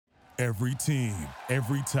Every team,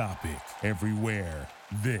 every topic, everywhere.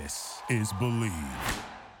 This is Believe.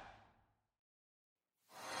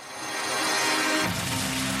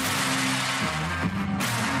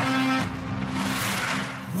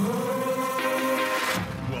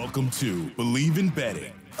 Welcome to Believe in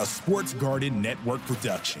Betting, a Sports Garden Network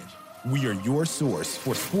production. We are your source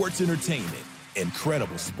for sports entertainment and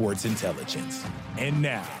credible sports intelligence. And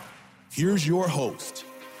now, here's your host,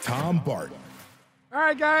 Tom Barton. All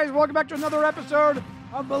right, guys, welcome back to another episode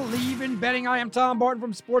of Believe in Betting. I am Tom Barton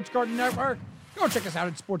from Sports Garden Network. Go check us out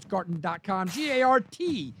at sportsgarden.com,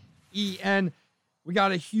 Garten. We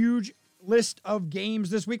got a huge list of games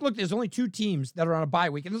this week. Look, there's only 2 teams that are on a bye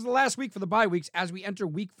week, and this is the last week for the bye weeks as we enter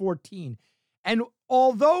week 14. And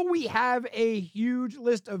although we have a huge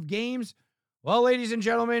list of games, well, ladies and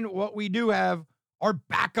gentlemen, what we do have are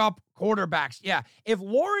backup quarterbacks. Yeah, if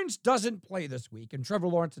Lawrence doesn't play this week, and Trevor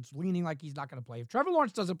Lawrence, it's leaning like he's not going to play. If Trevor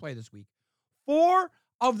Lawrence doesn't play this week, 4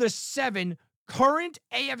 of the 7 current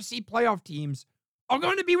AFC playoff teams are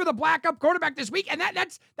going to be with a backup quarterback this week, and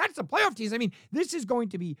that's the playoff teams. I mean, this is going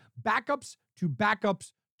to be backups to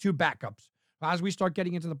backups to backups. As we start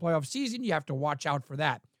getting into the playoff season, you have to watch out for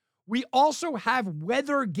that. We also have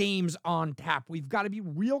weather games on tap. We've got to be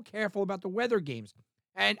real careful about the weather games.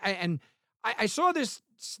 And I saw this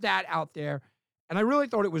stat out there, and I really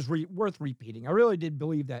thought it was worth repeating. I really did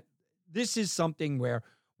believe that this is something where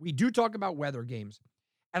we do talk about weather games.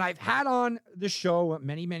 And I've had on the show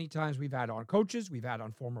many, many times. We've had on coaches. We've had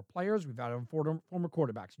on former players. We've had on former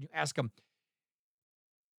quarterbacks. And you ask them,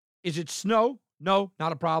 is it snow? No,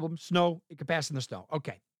 not a problem. Snow, it can pass in the snow.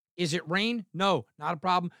 Okay. Is it rain? No, not a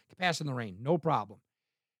problem. It can pass in the rain. No problem.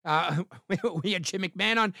 We had Jim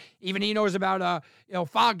McMahon on. Even he knows about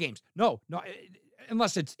fog games. No,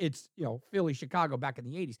 unless it's Philly, Chicago back in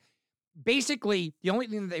the 80s. Basically, the only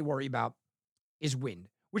thing that they worry about is wind,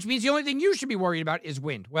 which means the only thing you should be worried about is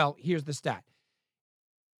wind. Well, here's the stat.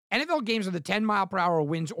 NFL games with the 10-mile-per-hour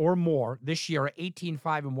winds or more this year are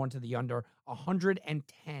 18-5-1 to the under,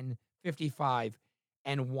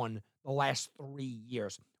 110-55-1 the last 3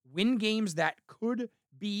 years. Wind games that could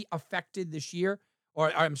be affected this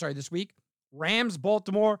week. Rams,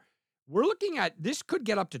 Baltimore. We're looking at, this could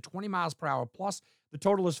get up to 20 miles per hour plus. The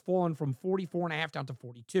total has fallen from 44.5 down to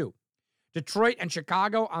 42. Detroit and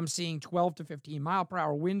Chicago, I'm seeing 12 to 15 mile per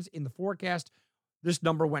hour winds in the forecast. This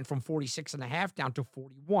number went from 46.5 down to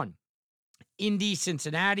 41. Indy,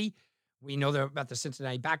 Cincinnati. We know about the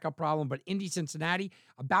Cincinnati backup problem, but Indy, Cincinnati,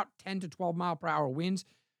 about 10 to 12 mile per hour winds.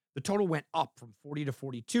 The total went up from 40 to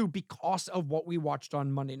 42 because of what we watched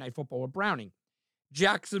on Monday Night Football with Browning.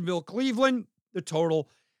 Jacksonville, Cleveland, the total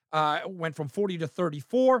went from 40 to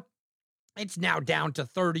 34. It's now down to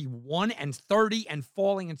 31 and 30 and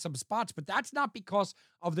falling in some spots, but that's not because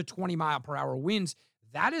of the 20 mile per hour winds.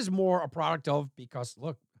 That is more a product of, because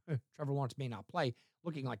look, Trevor Lawrence may not play,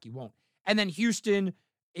 looking like he won't. And then Houston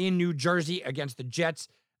in New Jersey against the Jets,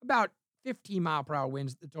 about 15 mile per hour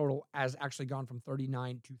winds. The total has actually gone from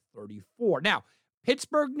 39 to 34. Now,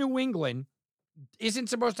 Pittsburgh, New England isn't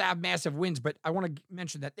supposed to have massive winds, but I want to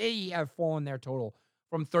mention that they have fallen their total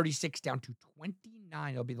from 36 down to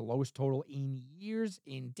 29. It'll be the lowest total in years,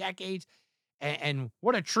 in decades. And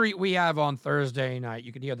what a treat we have on Thursday night.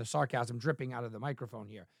 You can hear the sarcasm dripping out of the microphone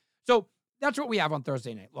here. So that's what we have on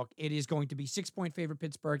Thursday night. Look, it is going to be 6-point favorite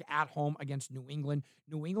Pittsburgh at home against New England.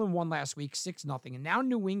 New England won last week 6-0. And now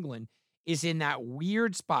New England is in that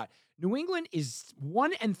weird spot. New England is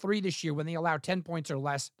 1-3 this year when they allow 10 points or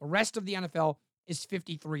less. The rest of the NFL is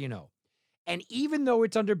 53-0. And even though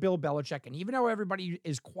it's under Bill Belichick, and even though everybody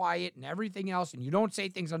is quiet and everything else, and you don't say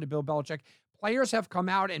things under Bill Belichick, players have come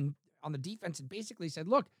out and on the defense and basically said,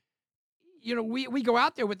 look, we go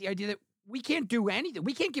out there with the idea that we can't do anything.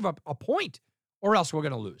 We can't give up a point or else we're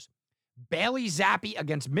going to lose. Bailey Zappi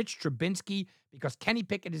against Mitch Trubisky because Kenny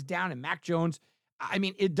Pickett is down and Mac Jones. I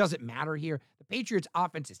mean, it doesn't matter here. The Patriots'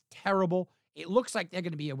 offense is terrible. It looks like they're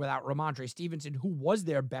going to be without Ramondre Stevenson, who was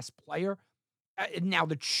their best player. Now,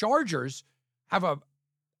 the Chargers have a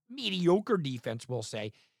mediocre defense, we'll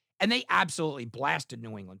say, and they absolutely blasted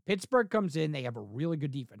New England. Pittsburgh comes in. They have a really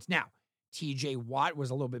good defense. Now, T.J. Watt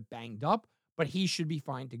was a little bit banged up, but he should be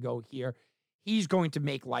fine to go here. He's going to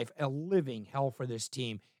make life a living hell for this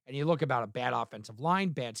team. And you look about a bad offensive line,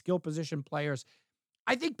 bad skill position players.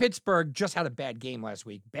 I think Pittsburgh just had a bad game last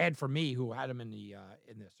week. Bad for me, who had them in the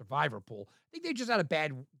survivor pool. I think they just had a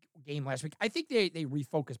bad game last week. I think they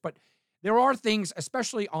refocused, but there are things,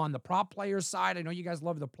 especially on the prop players side. I know you guys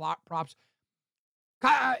love the props.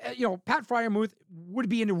 Pat Freiermuth would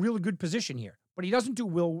be in a really good position here, but he doesn't do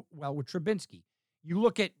well with Trubisky. You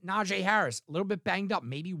look at Najee Harris, a little bit banged up.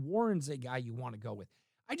 Maybe Warren's a guy you want to go with.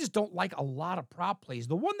 I just don't like a lot of prop plays.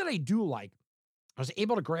 The one that I do like, I was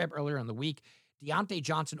able to grab earlier in the week, Deontay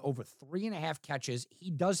Johnson over 3.5 catches. He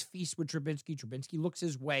does feast with Trubinsky. Trubinsky looks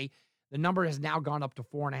his way. The number has now gone up to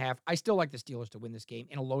 4.5. I still like the Steelers to win this game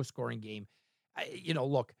in a low-scoring game.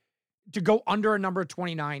 Look, to go under a number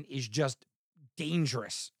 29 is just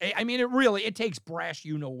dangerous. I mean, it takes brash,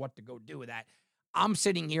 what to go do with that. I'm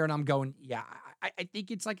sitting here and I'm going, yeah, I think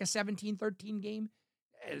it's like a 17-13 game,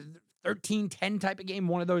 13-10 type of game,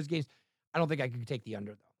 one of those games. I don't think I could take the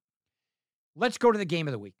under, though. Let's go to the game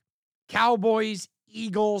of the week. Cowboys,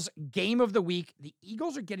 Eagles, game of the week. The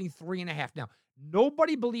Eagles are getting 3.5. Now,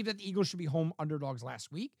 nobody believed that the Eagles should be home underdogs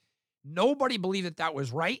last week. Nobody believed that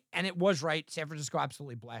was right, and it was right. San Francisco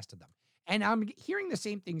absolutely blasted them. And I'm hearing the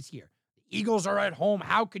same things here. The Eagles are at home.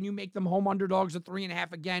 How can you make them home underdogs at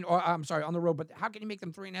 3.5 again? Or I'm sorry, on the road, but how can you make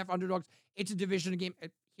them 3.5 underdogs? It's a division game.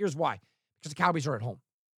 Here's why. Because the Cowboys are at home.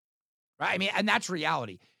 Right? I mean, and that's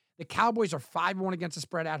reality. The Cowboys are 5-1 against the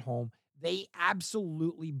spread at home. They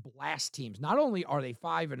absolutely blast teams. Not only are they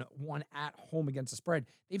 5-1 at home against the spread,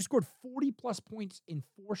 they've scored 40-plus points in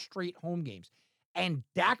 4 straight home games. And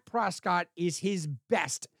Dak Prescott is his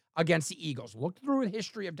best against the Eagles. Look through the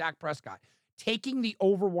history of Dak Prescott. Taking the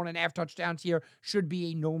over 1.5 touchdowns here should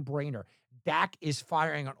be a no-brainer. Dak is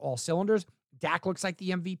firing on all cylinders. Dak looks like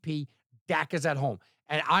the MVP. Dak is at home.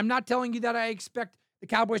 And I'm not telling you that I expect the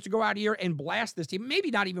Cowboys to go out here and blast this team, maybe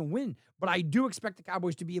not even win, but I do expect the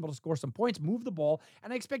Cowboys to be able to score some points, move the ball,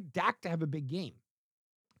 and I expect Dak to have a big game.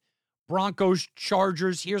 Broncos,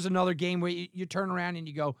 Chargers, here's another game where you turn around and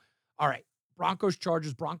you go, all right, Broncos,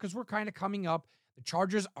 Chargers. Broncos were kind of coming up. The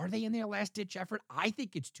Chargers, are they in their last-ditch effort? I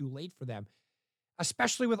think it's too late for them,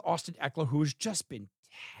 especially with Austin Eckler, who has just been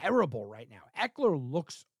terrible right now. Eckler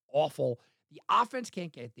looks awful. The offense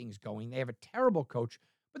can't get things going. They have a terrible coach.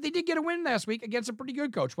 But they did get a win last week against a pretty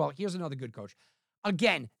good coach. Well, here's another good coach.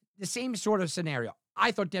 Again, the same sort of scenario.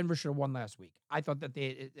 I thought Denver should have won last week. I thought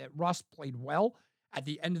that Russ played well. At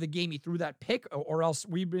the end of the game, he threw that pick, or else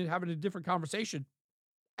we've been having a different conversation.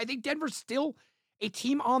 I think Denver's still a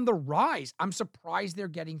team on the rise. I'm surprised they're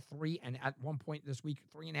getting 3, and at one point this week,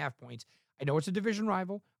 3.5 points. I know it's a division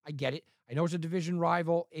rival. I get it. I know it's a division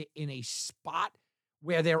rival in a spot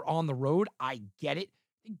where they're on the road. I get it.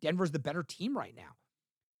 I think Denver's the better team right now.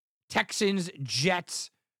 Texans,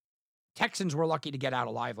 Jets. Texans were lucky to get out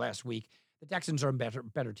alive last week. The Texans are a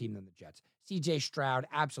better team than the Jets. C.J. Stroud,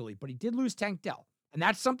 absolutely. But he did lose Tank Dell. And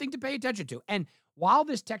that's something to pay attention to. And while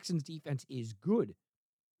this Texans defense is good,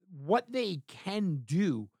 what they can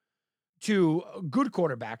do to good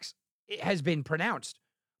quarterbacks has been pronounced.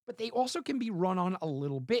 But they also can be run on a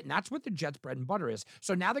little bit. And that's what the Jets' bread and butter is.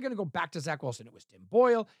 So now they're going to go back to Zach Wilson. It was Tim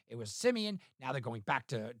Boyle. It was Simeon. Now they're going back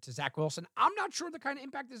to Zach Wilson. I'm not sure the kind of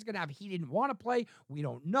impact this is going to have. He didn't want to play. We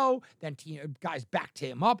don't know. Then guys backed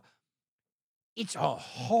him up. It's a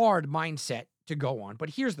hard mindset to go on. But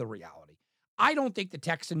here's the reality. I don't think the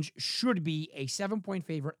Texans should be a 7-point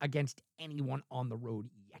favorite against anyone on the road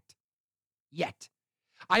yet.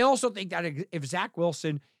 I also think that if Zach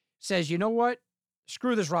Wilson says, you know what?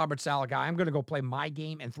 Screw this Robert Saleh guy. I'm going to go play my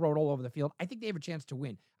game and throw it all over the field. I think they have a chance to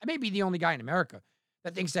win. I may be the only guy in America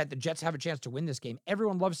that thinks that the Jets have a chance to win this game.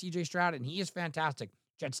 Everyone loves C.J. Stroud, and he is fantastic.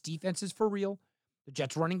 Jets defense is for real. The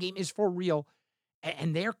Jets running game is for real.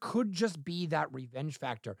 And there could just be that revenge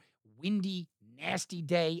factor. Windy, nasty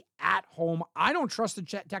day at home. I don't trust the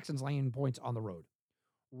Texans laying points on the road.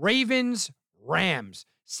 Ravens, Rams.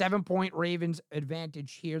 7-point Ravens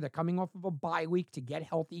advantage here. They're coming off of a bye week to get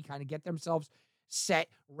healthy, kind of get themselves set.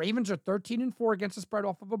 Ravens are 13-4 against the spread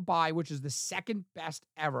off of a bye, which is the second best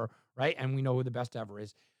ever, right? And we know who the best ever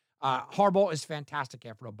is. Harbaugh is fantastic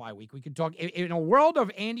after a bye week. We could talk in a world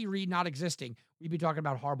of Andy Reid not existing. We'd be talking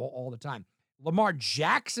about Harbaugh all the time. Lamar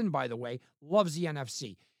Jackson, by the way, loves the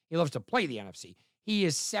NFC. He loves to play the NFC. He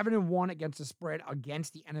is 7-1 against the spread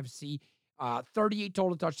against the NFC. 38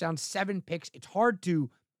 total touchdowns, 7 picks. It's hard to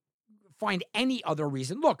find any other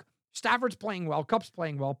reason. Look, Stafford's playing well. Kupp's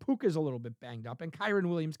playing well. Puka's a little bit banged up. And Kyron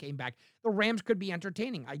Williams came back. The Rams could be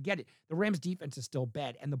entertaining. I get it. The Rams' defense is still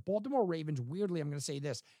bad. And the Baltimore Ravens, weirdly, I'm going to say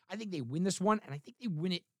this. I think they win this one, and I think they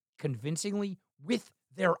win it convincingly with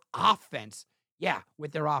their offense. Yeah,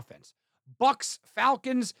 with their offense. Bucks,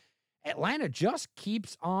 Falcons, Atlanta just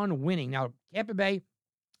keeps on winning. Now, Tampa Bay,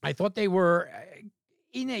 I thought they were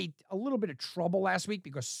in a little bit of trouble last week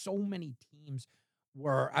because so many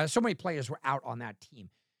players were out on that team.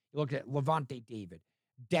 You look at Levante David,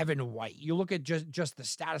 Devin White. You look at just the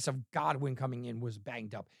status of Godwin coming in was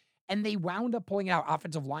banged up. And they wound up pulling it out.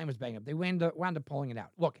 Offensive line was banged up. They wound up pulling it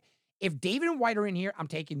out. Look, if David and White are in here, I'm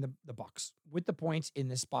taking the Bucks with the points in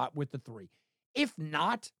this spot with the 3. If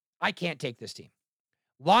not, I can't take this team.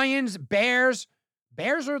 Lions, Bears.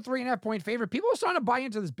 Bears are a 3.5-point favorite. People are starting to buy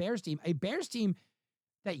into this Bears team. A Bears team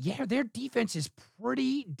that, yeah, their defense is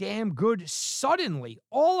pretty damn good. Suddenly,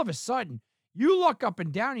 all of a sudden, you look up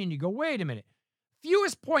and down and you go, wait a minute.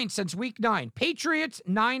 Fewest points since week 9. Patriots,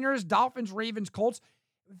 Niners, Dolphins, Ravens, Colts.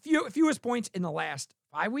 Fewest points in the last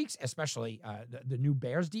 5 weeks, especially the new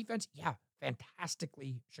Bears defense. Yeah,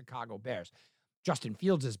 fantastically Chicago Bears. Justin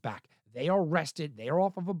Fields is back. They are rested. They are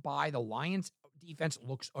off of a bye. The Lions defense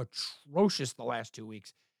looks atrocious the last 2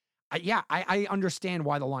 weeks. I understand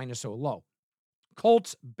why the line is so low.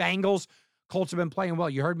 Colts, Bengals. Colts have been playing well.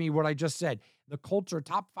 You heard me what I just said. The Colts are a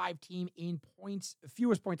top 5 team in points,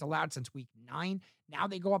 fewest points allowed since week 9. Now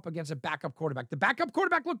they go up against a backup quarterback. The backup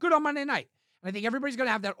quarterback looked good on Monday night. And I think everybody's going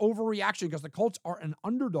to have that overreaction because the Colts are an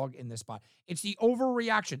underdog in this spot. It's the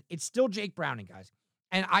overreaction. It's still Jake Browning, guys.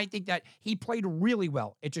 And I think that he played really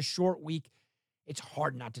well. It's a short week. It's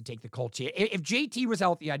hard not to take the Colts here. If JT was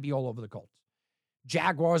healthy, I'd be all over the Colts.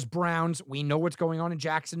 Jaguars, Browns, we know what's going on in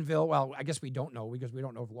Jacksonville. Well, I guess we don't know because we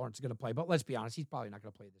don't know if Lawrence is going to play. But let's be honest, he's probably not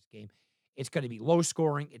going to play this game. It's going to be low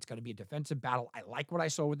scoring. It's going to be a defensive battle. I like what I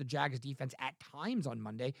saw with the Jags defense at times on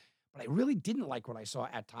Monday, but I really didn't like what I saw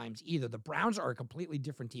at times either. The Browns are a completely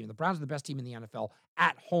different team. The Browns are the best team in the NFL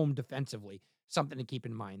at home defensively. Something to keep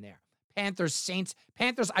in mind there. Panthers, Saints.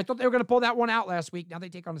 Panthers, I thought they were going to pull that one out last week. Now they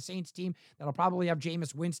take on the Saints team that'll probably have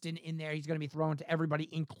Jameis Winston in there. He's going to be thrown to everybody,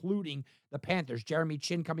 including the Panthers. Jeremy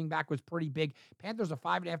Chin coming back was pretty big. Panthers are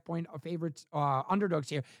 5.5-point favorites, underdogs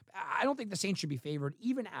here. I don't think the Saints should be favored,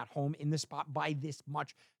 even at home in this spot by this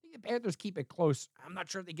much. I think the Panthers keep it close. I'm not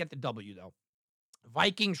sure if they get the W, though.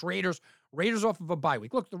 Vikings, Raiders. Raiders off of a bye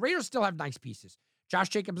week. Look, the Raiders still have nice pieces. Josh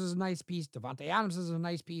Jacobs is a nice piece. Devontae Adams is a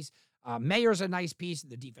nice piece. Mayer's a nice piece.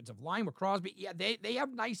 The defensive line with Crosby. Yeah, they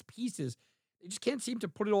have nice pieces. They just can't seem to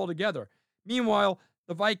put it all together. Meanwhile,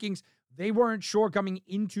 the Vikings, they weren't sure coming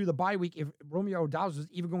into the bye week if Romeo Dobbs was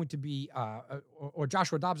even going to be, or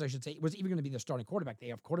Joshua Dobbs, I should say, was even going to be the starting quarterback. They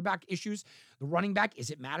have quarterback issues. The running back, is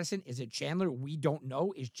it Madison? Is it Chandler? We don't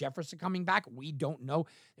know. Is Jefferson coming back? We don't know.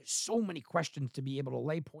 There's so many questions to be able to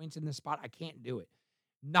lay points in this spot. I can't do it.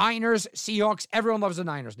 Niners, Seahawks. Everyone loves the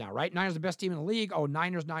Niners now, right? Niners are the best team in the league. Oh,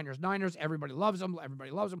 Niners. Everybody loves them.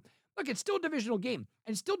 Look, it's still a divisional game,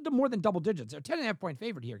 and still more than double digits. They're a 10.5-point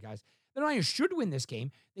favorite here, guys. The Niners should win this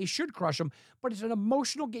game. They should crush them, but it's an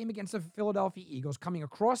emotional game against the Philadelphia Eagles, coming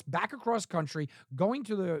back across country, going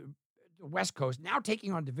to the West Coast, now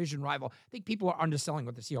taking on a division rival. I think people are underselling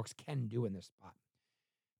what the Seahawks can do in this spot.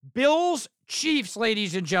 Bills, Chiefs,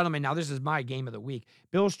 ladies and gentlemen. Now, this is my game of the week.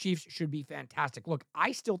 Bills, Chiefs should be fantastic. Look,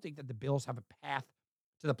 I still think that the Bills have a path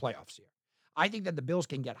to the playoffs here. I think that the Bills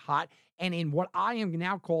can get hot, and in what I am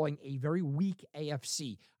now calling a very weak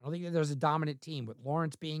AFC. I don't think that there's a dominant team with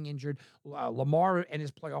Lawrence being injured, Lamar and his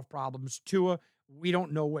playoff problems, Tua. We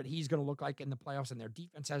don't know what he's going to look like in the playoffs, and their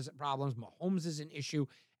defense has problems. Mahomes is an issue.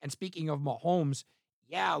 And speaking of Mahomes,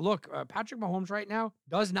 yeah, look, Patrick Mahomes right now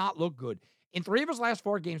does not look good. In 3 of his last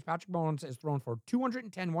 4 games, Patrick Mahomes has thrown for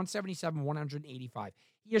 210, 177, 185.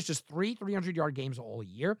 He has just 3 300-yard games all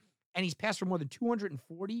year, and he's passed for more than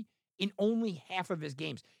 240 in only half of his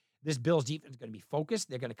games. This Bills defense is going to be focused.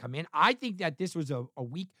 They're going to come in. I think that this was a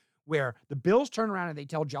week where the Bills turn around and they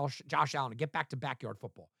tell Josh Allen to get back to backyard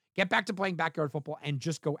football. Get back to playing backyard football and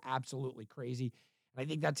just go absolutely crazy. And I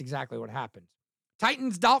think that's exactly what happens.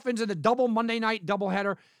 Titans, Dolphins in the double Monday night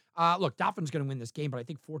doubleheader. Look, Dolphins going to win this game, but I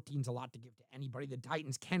think 14's a lot to give to anybody. The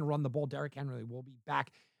Titans can run the ball. Derrick Henry will be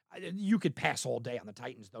back. You could pass all day on the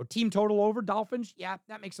Titans, though. Team total over Dolphins, yeah,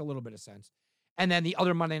 that makes a little bit of sense. And then the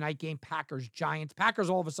other Monday night game, Packers, Giants. Packers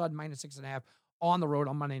all of a sudden -6.5 on the road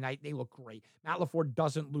on Monday night. They look great. Matt LaFleur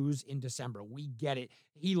doesn't lose in December. We get it.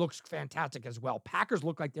 He looks fantastic as well. Packers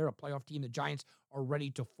look like they're a playoff team. The Giants are ready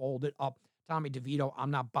to fold it up. Tommy DeVito, I'm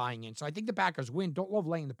not buying in. So I think the Packers win. Don't love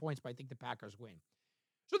laying the points, but I think the Packers win.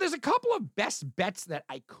 So there's a couple of best bets that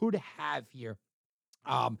I could have here.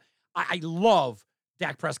 I love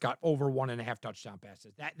Dak Prescott over 1.5 touchdown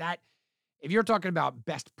passes. That if you're talking about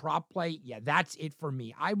best prop play, yeah, that's it for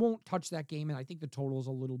me. I won't touch that game, and I think the total is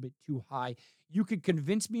a little bit too high. You could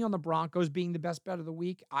convince me on the Broncos being the best bet of the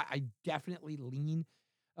week. I definitely lean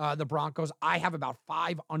the Broncos. I have about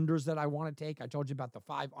 5 unders that I want to take. I told you about the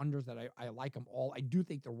 5 unders that I like them all. I do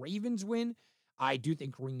think the Ravens win. I do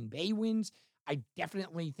think Green Bay wins. I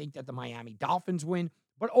definitely think that the Miami Dolphins win.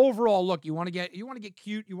 But overall, look, you want to get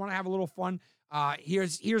cute. You want to have a little fun.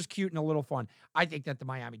 Here's cute and a little fun. I think that the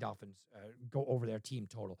Miami Dolphins go over their team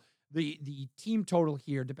total. The team total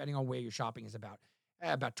here, depending on where you're shopping, is about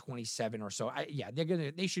 27 or so.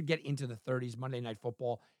 They should get into the 30s Monday Night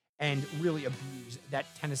Football and really abuse that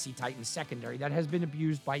Tennessee Titans secondary that has been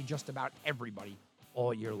abused by just about everybody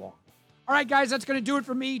all year long. All right, guys, that's going to do it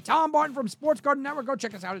for me. Tom Barton from Sports Garden Network. Go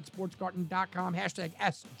check us out at sportsgarden.com, hashtag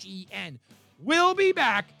SGN. We'll be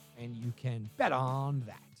back, and you can bet on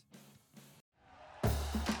that.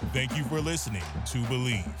 Thank you for listening to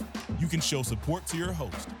Believe. You can show support to your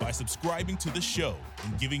host by subscribing to the show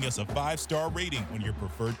and giving us a 5-star rating on your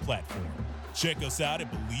preferred platform. Check us out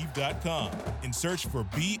at Believe.com and search for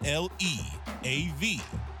BLEAV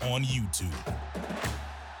on YouTube.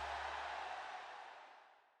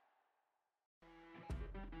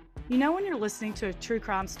 You know when you're listening to a true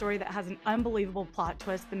crime story that has an unbelievable plot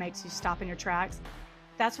twist that makes you stop in your tracks?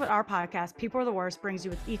 That's what our podcast, People Are the Worst, brings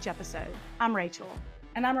you with each episode. I'm Rachel.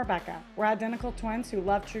 And I'm Rebecca. We're identical twins who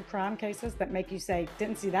love true crime cases that make you say,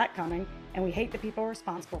 didn't see that coming, and we hate the people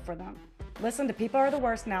responsible for them. Listen to People Are the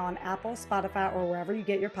Worst now on Apple, Spotify, or wherever you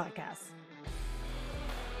get your podcasts.